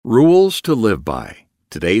Rules to Live By.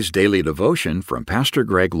 Today's daily devotion from Pastor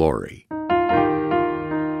Greg Laurie.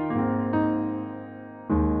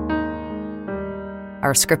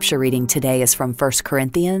 Our scripture reading today is from 1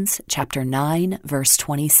 Corinthians chapter 9, verse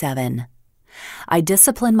 27. I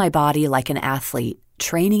discipline my body like an athlete,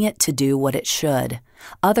 training it to do what it should.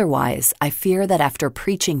 Otherwise, I fear that after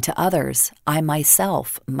preaching to others, I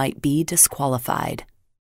myself might be disqualified.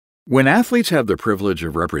 When athletes have the privilege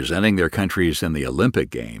of representing their countries in the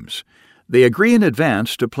Olympic Games, they agree in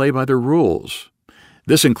advance to play by the rules.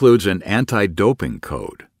 This includes an anti-doping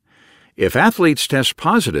code. If athletes test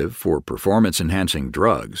positive for performance-enhancing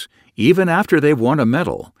drugs, even after they've won a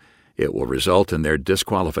medal, it will result in their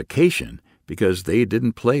disqualification because they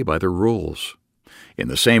didn't play by the rules. In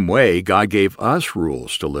the same way, God gave us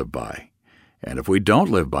rules to live by, and if we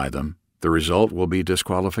don't live by them, the result will be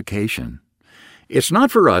disqualification. It's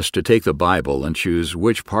not for us to take the Bible and choose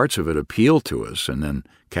which parts of it appeal to us and then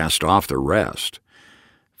cast off the rest.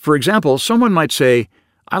 For example, someone might say,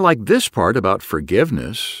 I like this part about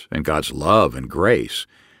forgiveness and God's love and grace,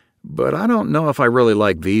 but I don't know if I really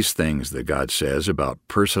like these things that God says about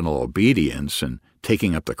personal obedience and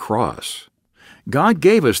taking up the cross. God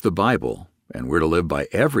gave us the Bible, and we're to live by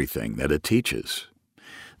everything that it teaches.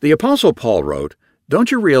 The Apostle Paul wrote, Don't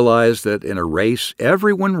you realize that in a race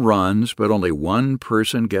everyone runs, but only one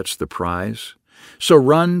person gets the prize? So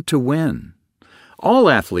run to win. All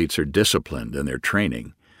athletes are disciplined in their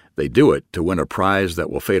training. They do it to win a prize that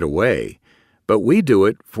will fade away, but we do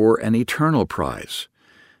it for an eternal prize.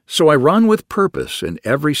 So I run with purpose in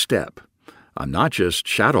every step. I'm not just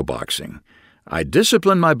shadowboxing. I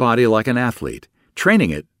discipline my body like an athlete,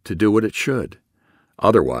 training it to do what it should.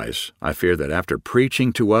 Otherwise, I fear that after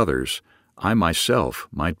preaching to others, I myself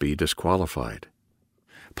might be disqualified.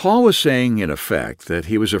 Paul was saying, in effect, that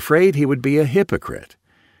he was afraid he would be a hypocrite.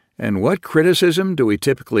 And what criticism do we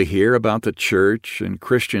typically hear about the church and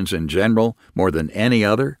Christians in general more than any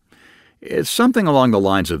other? It's something along the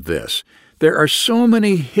lines of this: there are so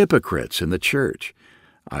many hypocrites in the church.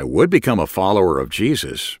 I would become a follower of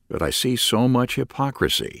Jesus, but I see so much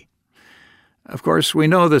hypocrisy. Of course, we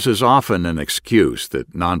know this is often an excuse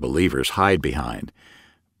that non-believers hide behind.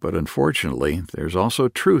 But unfortunately, there's also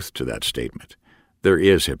truth to that statement. There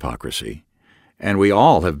is hypocrisy, and we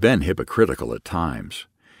all have been hypocritical at times.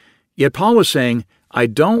 Yet Paul was saying, I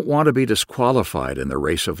don't want to be disqualified in the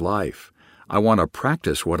race of life. I want to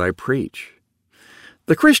practice what I preach.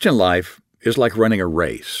 The Christian life is like running a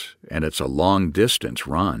race, and it's a long-distance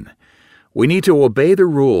run. We need to obey the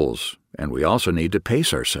rules, and we also need to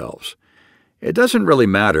pace ourselves. It doesn't really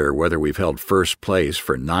matter whether we've held first place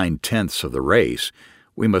for 9/10 of the race.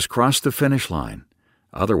 We must cross the finish line.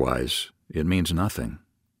 Otherwise, it means nothing.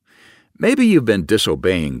 Maybe you've been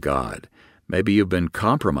disobeying God. Maybe you've been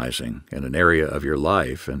compromising in an area of your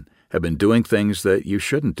life and have been doing things that you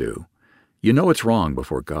shouldn't do. You know it's wrong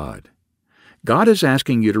before God. God is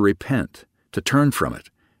asking you to repent, to turn from it,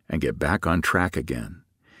 and get back on track again.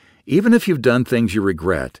 Even if you've done things you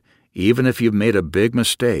regret, even if you've made a big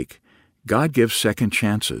mistake, God gives second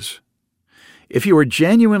chances. If you are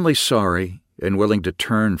genuinely sorry and willing to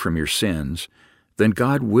turn from your sins, then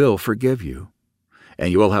God will forgive you,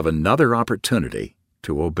 and you will have another opportunity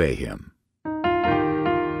to obey Him.